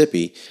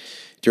 Mississippi,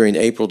 during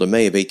April to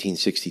May of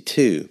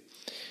 1862.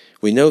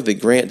 We know that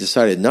Grant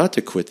decided not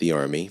to quit the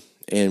army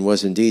and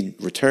was indeed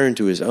returned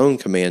to his own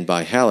command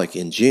by Halleck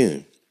in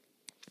June.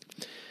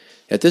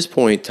 At this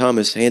point,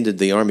 Thomas handed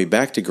the army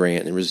back to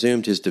Grant and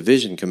resumed his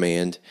division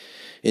command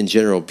in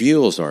General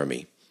Buell's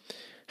army.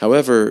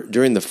 However,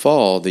 during the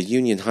fall, the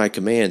Union High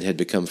Command had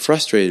become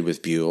frustrated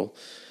with Buell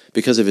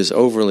because of his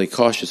overly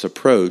cautious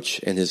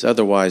approach and his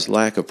otherwise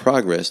lack of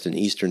progress in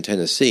eastern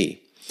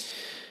Tennessee.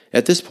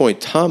 At this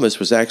point, Thomas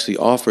was actually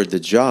offered the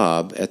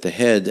job at the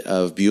head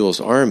of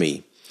Buell's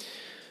army,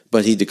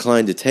 but he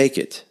declined to take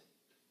it.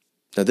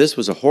 Now, this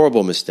was a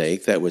horrible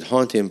mistake that would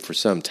haunt him for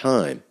some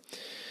time.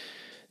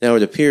 Now,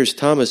 it appears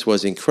Thomas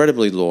was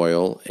incredibly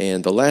loyal,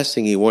 and the last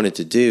thing he wanted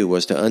to do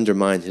was to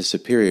undermine his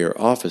superior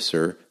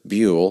officer,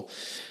 Buell,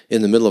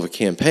 in the middle of a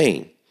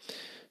campaign.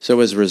 So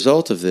as a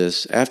result of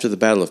this, after the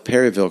Battle of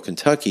Perryville,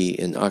 Kentucky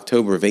in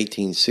October of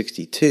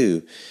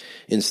 1862,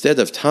 instead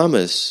of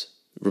Thomas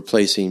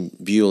replacing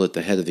Buell at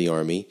the head of the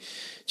army,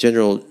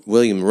 General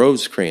William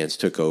Rosecrans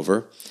took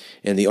over,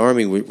 and the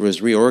army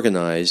was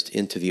reorganized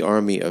into the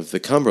Army of the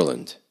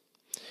Cumberland.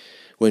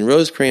 When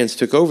Rosecrans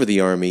took over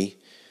the army,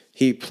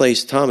 he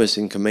placed Thomas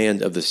in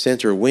command of the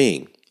center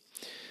wing.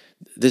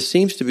 This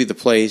seems to be the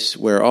place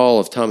where all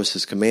of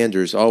Thomas's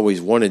commanders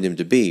always wanted him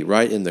to be,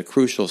 right in the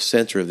crucial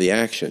center of the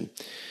action.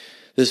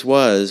 This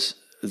was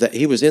that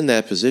he was in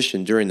that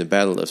position during the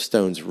Battle of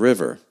Stones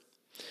River.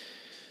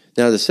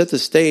 Now, to set the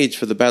stage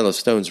for the Battle of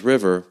Stones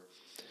River,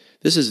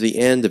 this is the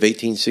end of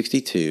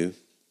 1862.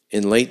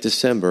 in late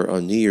December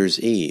on New Year's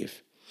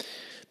Eve.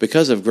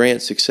 Because of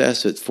Grant's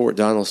success at Fort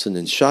Donelson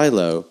and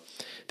Shiloh,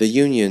 the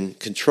Union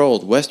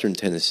controlled western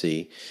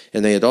Tennessee,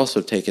 and they had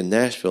also taken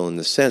Nashville in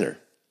the center.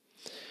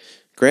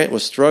 Grant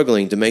was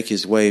struggling to make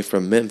his way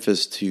from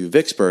Memphis to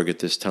Vicksburg at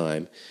this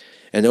time,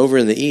 and over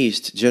in the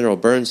east, General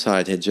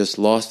Burnside had just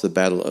lost the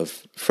Battle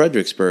of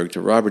Fredericksburg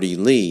to Robert E.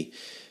 Lee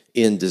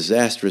in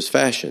disastrous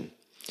fashion.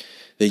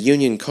 The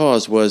Union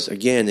cause was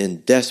again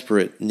in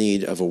desperate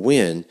need of a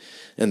win,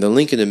 and the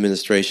Lincoln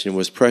administration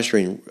was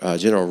pressuring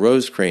General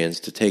Rosecrans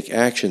to take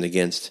action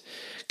against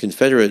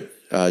Confederate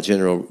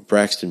General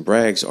Braxton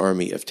Bragg's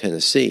Army of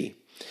Tennessee.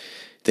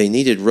 They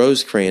needed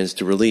Rosecrans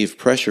to relieve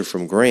pressure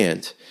from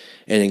Grant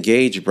and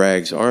engage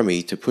Bragg's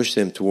army to push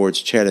them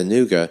towards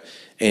Chattanooga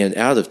and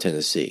out of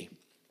Tennessee.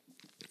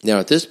 Now,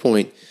 at this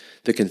point,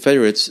 the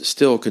Confederates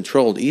still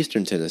controlled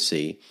eastern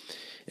Tennessee,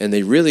 and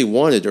they really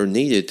wanted or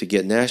needed to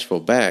get Nashville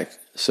back,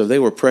 so they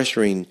were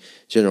pressuring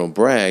General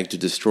Bragg to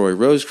destroy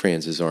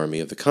Rosecrans's army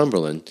of the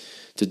Cumberland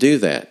to do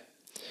that.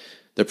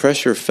 The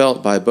pressure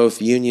felt by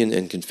both Union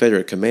and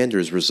Confederate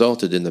commanders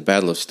resulted in the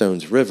Battle of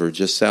Stones River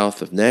just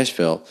south of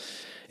Nashville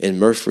in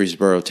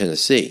Murfreesboro,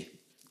 Tennessee.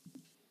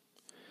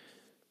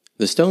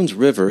 The Stones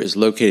River is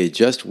located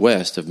just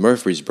west of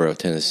Murfreesboro,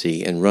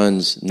 Tennessee, and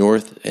runs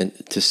north and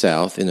to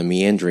south in a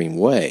meandering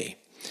way.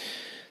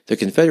 The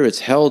Confederates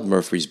held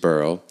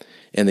Murfreesboro,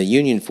 and the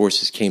Union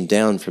forces came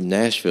down from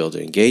Nashville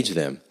to engage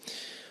them.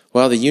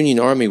 While the Union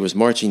Army was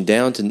marching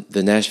down to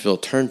the Nashville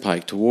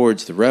Turnpike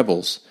towards the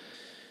rebels,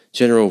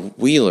 General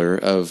Wheeler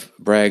of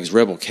Bragg's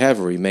rebel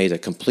cavalry made a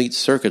complete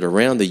circuit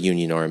around the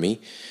Union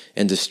Army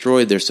and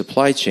destroyed their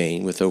supply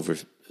train with over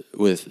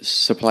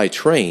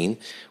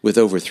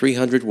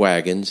 300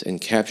 wagons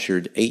and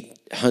captured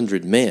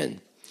 800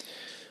 men.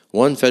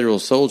 One Federal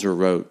soldier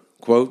wrote,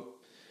 quote,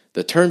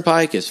 "The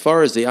turnpike, as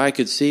far as the eye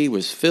could see,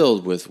 was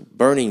filled with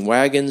burning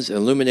wagons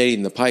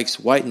illuminating the pike's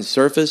whitened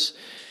surface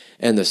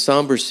and the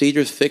somber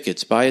cedar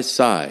thickets by its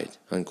side,"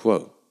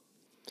 unquote.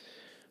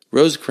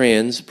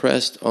 Rosecrans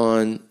pressed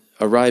on,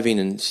 arriving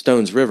in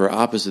Stones River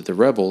opposite the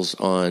rebels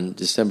on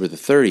December the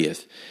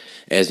 30th,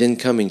 as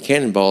incoming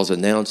cannonballs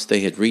announced they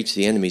had reached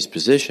the enemy's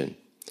position.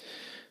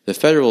 The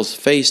Federals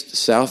faced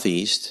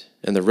southeast,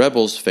 and the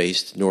rebels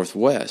faced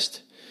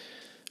northwest.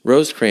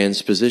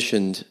 Rosecrans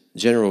positioned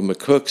General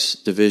McCook's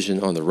division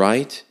on the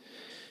right,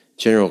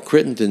 General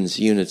Crittenden's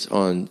units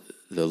on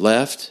the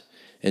left,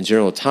 and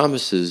General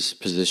Thomas's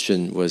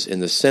position was in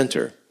the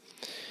center.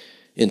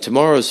 In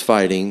tomorrow's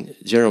fighting,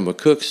 General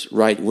McCook's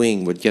right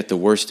wing would get the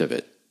worst of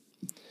it.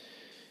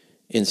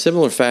 In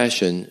similar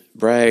fashion,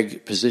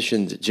 Bragg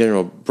positioned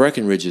General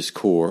Breckinridge's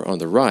corps on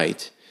the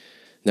right.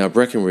 Now,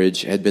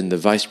 Breckinridge had been the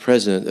vice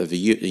president of the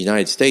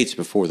United States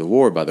before the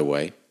war, by the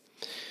way.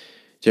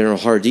 General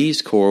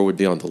Hardee's corps would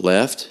be on the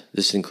left.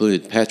 This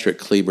included Patrick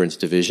Cleburne's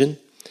division.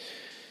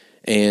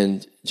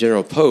 And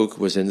General Polk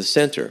was in the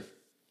center.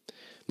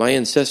 My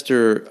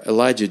ancestor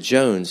Elijah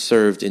Jones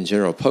served in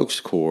General Polk's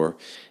corps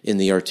in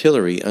the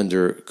artillery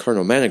under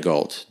Colonel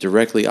Manigault,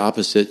 directly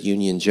opposite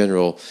Union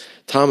General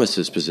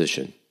Thomas's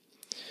position.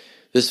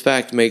 This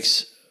fact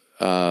makes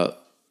the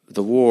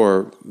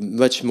war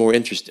much more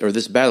interesting, or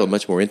this battle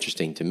much more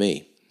interesting to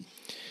me.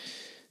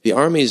 The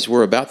armies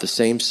were about the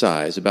same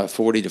size, about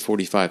 40 to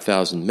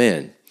 45,000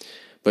 men,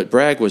 but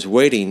Bragg was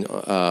waiting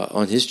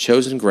on his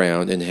chosen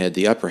ground and had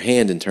the upper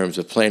hand in terms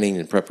of planning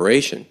and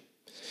preparation.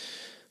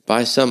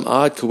 By some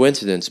odd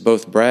coincidence,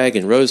 both Bragg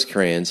and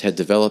Rosecrans had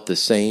developed the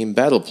same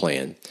battle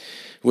plan,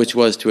 which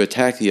was to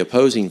attack the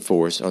opposing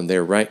force on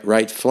their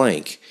right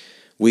flank,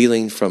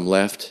 wheeling from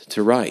left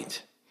to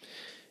right.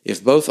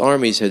 If both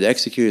armies had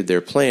executed their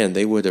plan,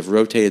 they would have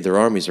rotated their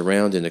armies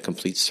around in a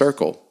complete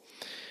circle.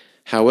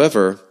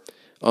 However,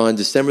 on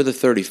December the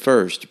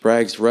 31st,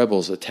 Bragg's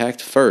rebels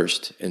attacked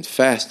first and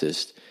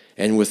fastest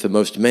and with the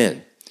most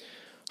men.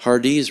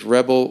 Hardee's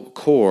rebel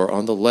corps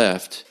on the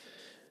left,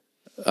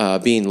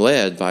 being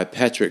led by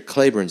Patrick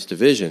Cleburne's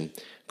division,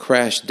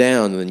 crashed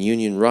down on the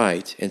Union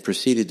right and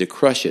proceeded to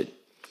crush it.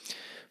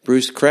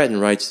 Bruce Catton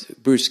writes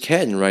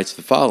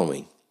the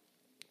following: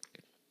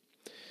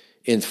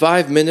 "In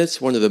 5 minutes,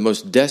 one of the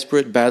most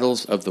desperate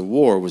battles of the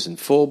war was in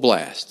full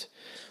blast.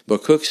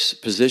 McCook's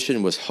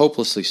position was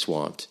hopelessly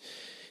swamped,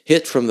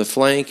 hit from the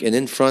flank and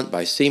in front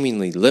by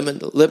seemingly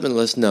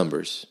limitless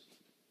numbers.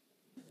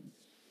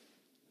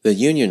 The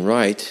Union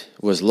right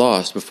was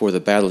lost before the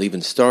battle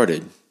even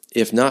started,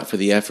 if not for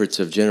the efforts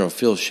of General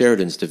Phil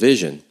Sheridan's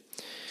division.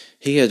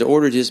 He had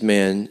ordered his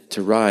men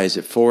to rise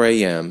at 4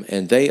 a.m.,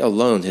 and they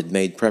alone had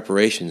made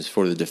preparations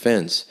for the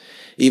defense,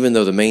 even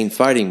though the main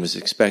fighting was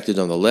expected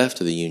on the left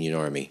of the Union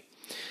Army.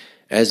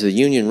 As the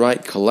Union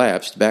right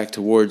collapsed back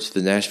towards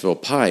the Nashville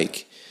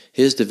Pike,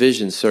 his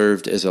division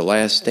served as a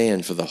last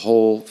stand for the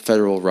whole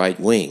Federal right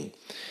wing.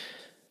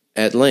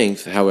 At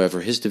length,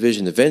 however, his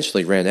division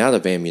eventually ran out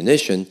of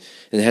ammunition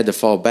and had to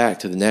fall back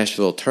to the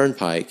Nashville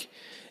Turnpike,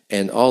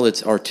 and all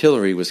its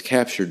artillery was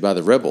captured by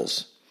the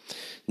rebels.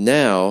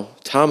 Now,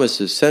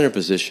 Thomas's center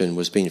position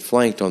was being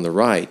flanked on the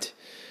right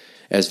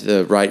as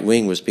the right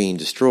wing was being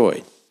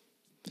destroyed."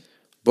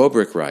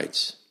 Bobrick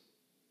writes,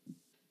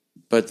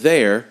 But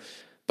there,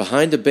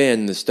 behind a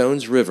bend in the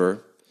Stones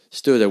River,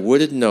 stood a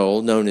wooded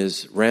knoll known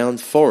as Round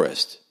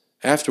Forest,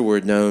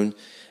 afterward known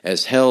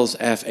as Hell's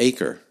Half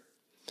Acre,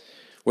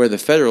 where the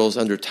Federals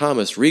under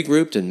Thomas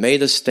regrouped and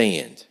made a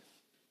stand.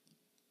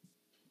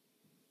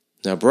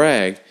 Now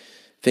Bragg,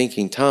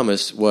 thinking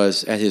Thomas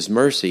was at his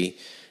mercy,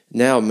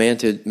 now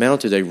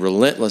mounted a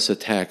relentless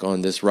attack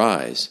on this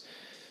rise.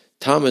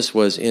 Thomas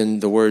was, in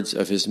the words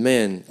of his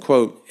men,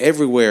 quote,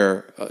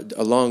 everywhere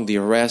along the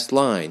harassed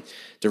line,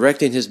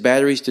 directing his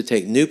batteries to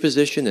take new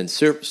position and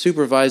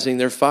supervising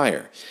their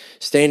fire,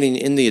 standing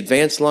in the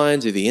advance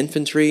lines of the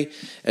infantry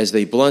as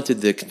they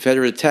blunted the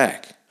Confederate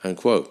attack,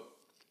 unquote.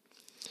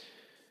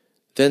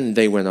 Then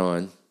they went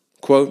on,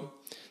 quote,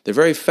 the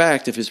very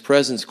fact of his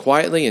presence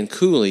quietly and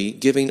coolly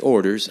giving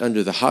orders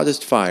under the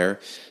hottest fire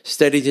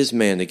steadied his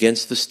men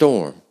against the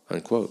storm,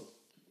 unquote.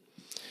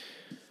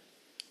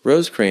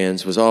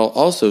 Rosecrans was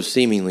also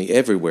seemingly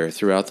everywhere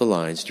throughout the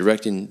lines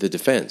directing the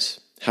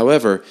defense.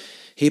 However,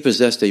 he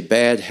possessed a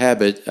bad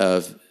habit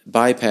of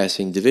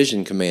bypassing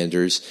division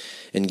commanders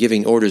and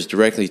giving orders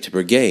directly to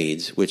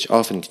brigades, which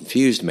often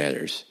confused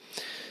matters.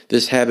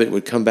 This habit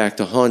would come back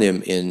to haunt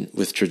him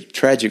with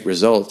tragic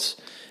results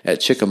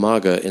at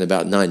Chickamauga in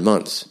about 9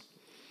 months.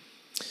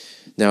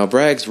 Now,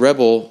 Bragg's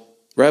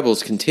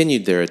rebels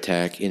continued their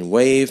attack in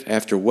wave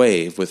after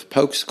wave, with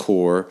Polk's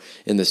corps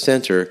in the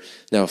center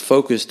now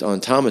focused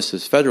on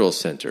Thomas's Federal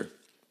center.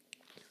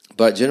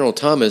 But General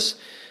Thomas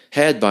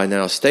had by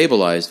now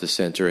stabilized the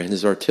center, and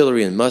his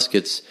artillery and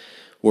muskets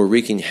were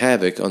wreaking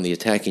havoc on the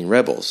attacking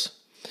rebels.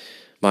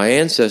 My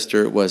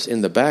ancestor was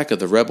in the back of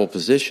the rebel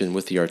position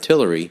with the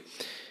artillery,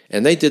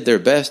 and they did their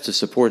best to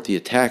support the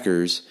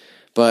attackers,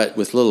 but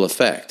with little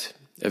effect.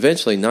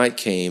 Eventually night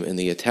came and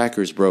the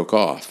attackers broke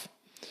off.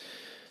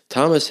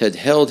 Thomas had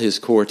held his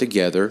corps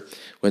together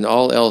when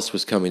all else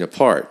was coming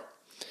apart.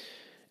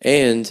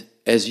 And,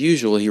 as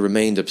usual, he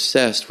remained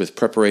obsessed with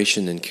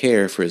preparation and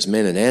care for his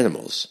men and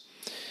animals.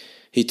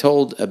 He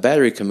told a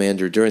battery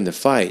commander during the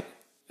fight,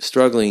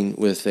 struggling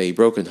with a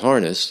broken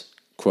harness,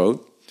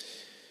 quote,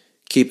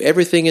 keep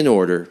everything in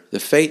order. The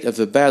fate of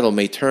the battle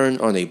may turn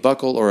on a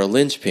buckle or a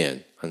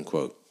linchpin,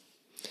 unquote.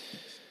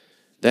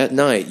 That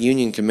night,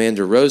 Union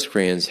Commander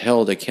Rosecrans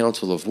held a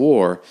council of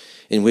war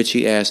in which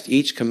he asked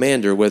each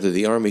commander whether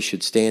the army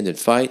should stand and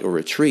fight or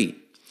retreat.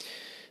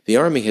 The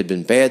army had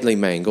been badly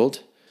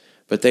mangled,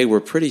 but they were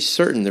pretty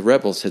certain the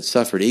rebels had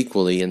suffered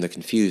equally in the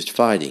confused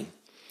fighting.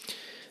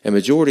 A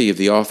majority of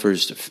the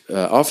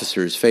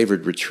officers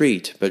favored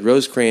retreat, but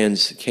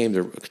Rosecrans came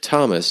to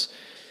Thomas,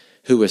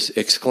 who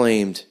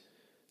exclaimed,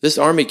 "This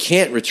army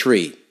can't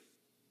retreat."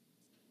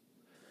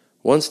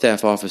 One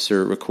staff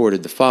officer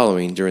recorded the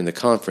following during the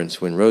conference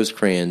when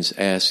Rosecrans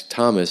asked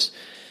Thomas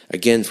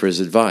again for his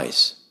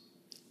advice.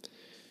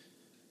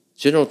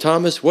 "General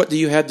Thomas, what do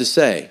you have to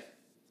say?"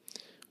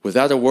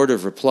 Without a word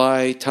of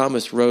reply,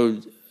 Thomas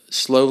rose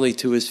slowly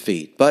to his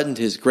feet, buttoned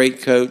his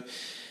greatcoat,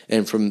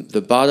 and from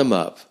the bottom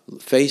up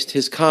faced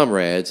his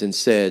comrades and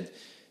said,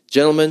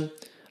 "Gentlemen,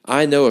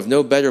 I know of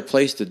no better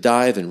place to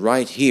die than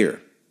right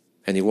here."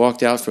 And he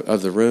walked out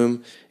of the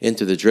room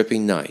into the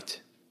dripping night.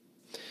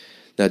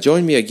 Now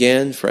join me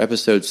again for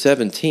episode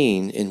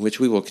 17, in which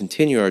we will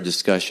continue our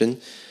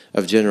discussion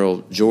of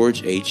General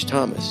George H.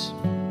 Thomas.